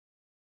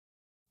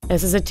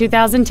This is a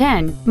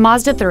 2010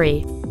 Mazda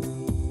 3.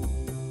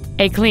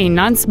 A clean,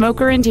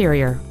 non-smoker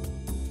interior.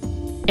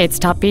 Its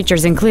top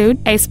features include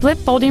a split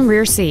folding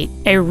rear seat,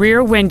 a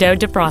rear window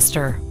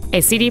defroster,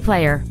 a CD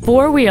player,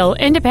 four-wheel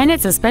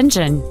independent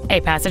suspension, a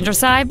passenger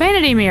side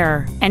vanity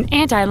mirror, an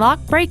anti-lock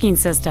braking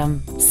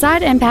system,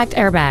 side impact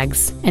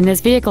airbags, and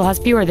this vehicle has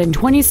fewer than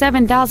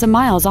 27,000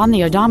 miles on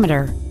the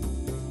odometer.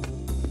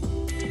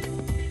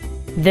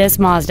 This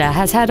Mazda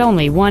has had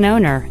only one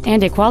owner,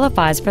 and it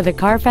qualifies for the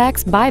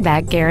Carfax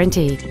buyback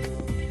guarantee.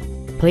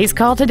 Please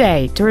call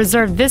today to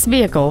reserve this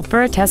vehicle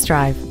for a test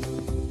drive.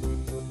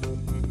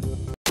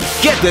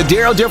 Get the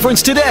Darrow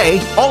difference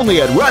today,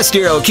 only at Russ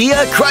Darrow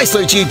Kia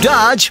Chrysler Jeep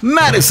Dodge,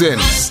 Madison.